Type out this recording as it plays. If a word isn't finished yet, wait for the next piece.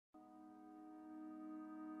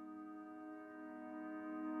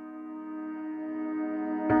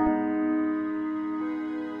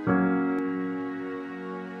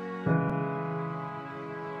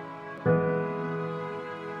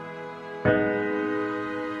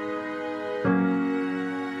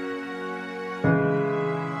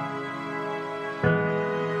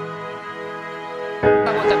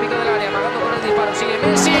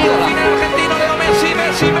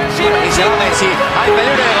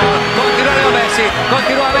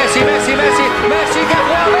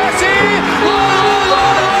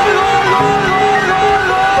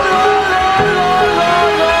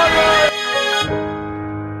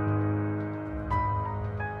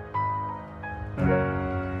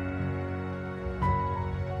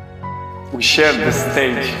We shared the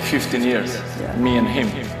stage 15 years, me and him.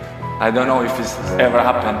 I don't know if it's ever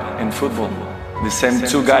happened in football. The same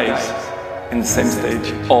two guys in the same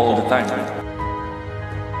stage all the time.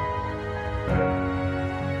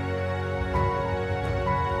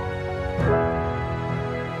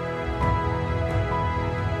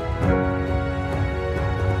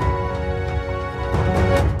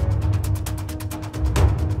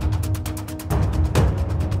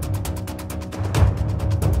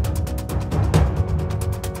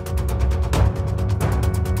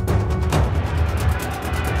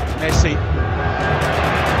 Messi.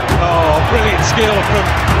 Oh, brilliant skill from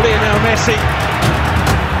Lionel Messi.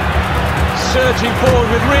 Surging forward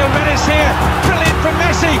with real menace here. Brilliant from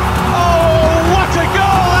Messi. Oh, what a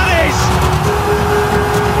goal that is!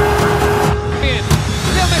 Bien.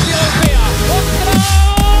 Leo Messi golpea.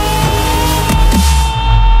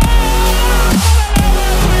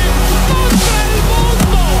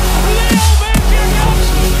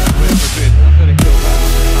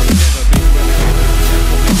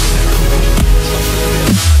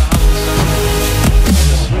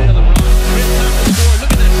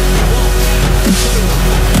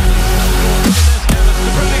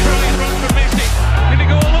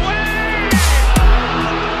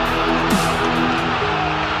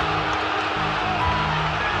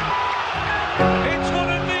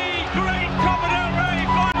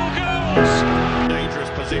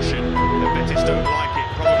 Dangerous position. The Betis don't like it.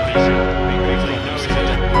 Probably should. Because they know it's a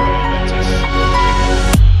Betis.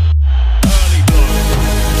 Early blow.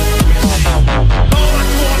 Oh,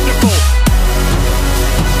 that's wonderful.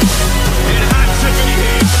 It had to be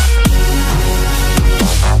him.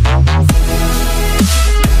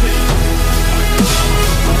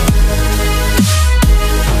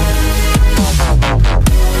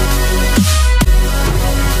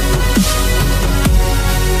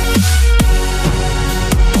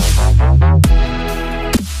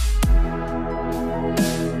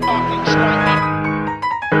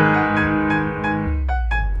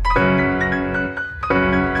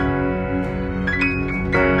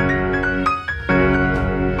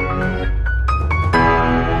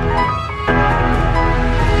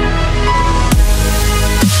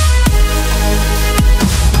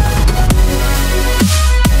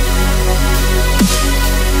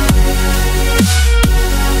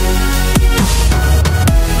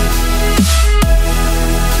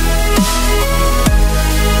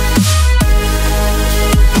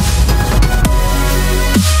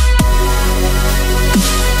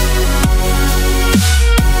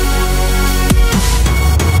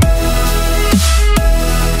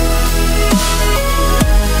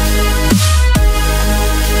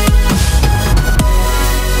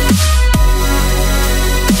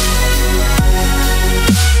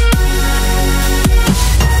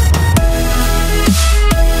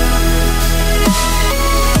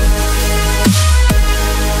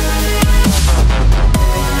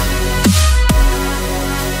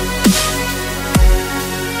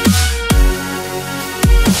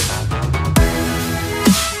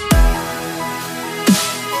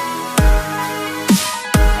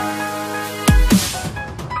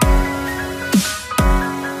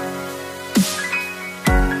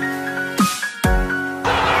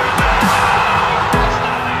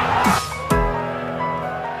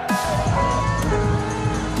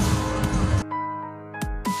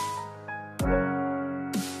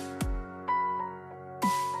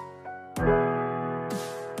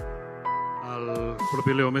 El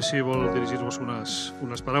propi Leo Messi vol dirigir-vos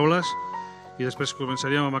unes paraules y després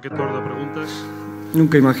començaríem amb aquest torn de preguntes.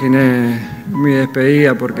 Nunca imaginé mi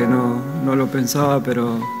despedida porque no lo pensaba,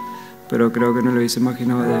 pero creo que no lo hubiese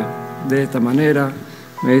imaginado de esta manera.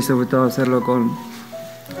 Me hubiese gustado hacerlo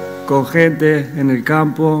con gente en el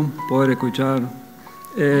campo, poder escuchar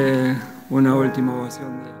una última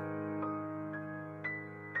ovación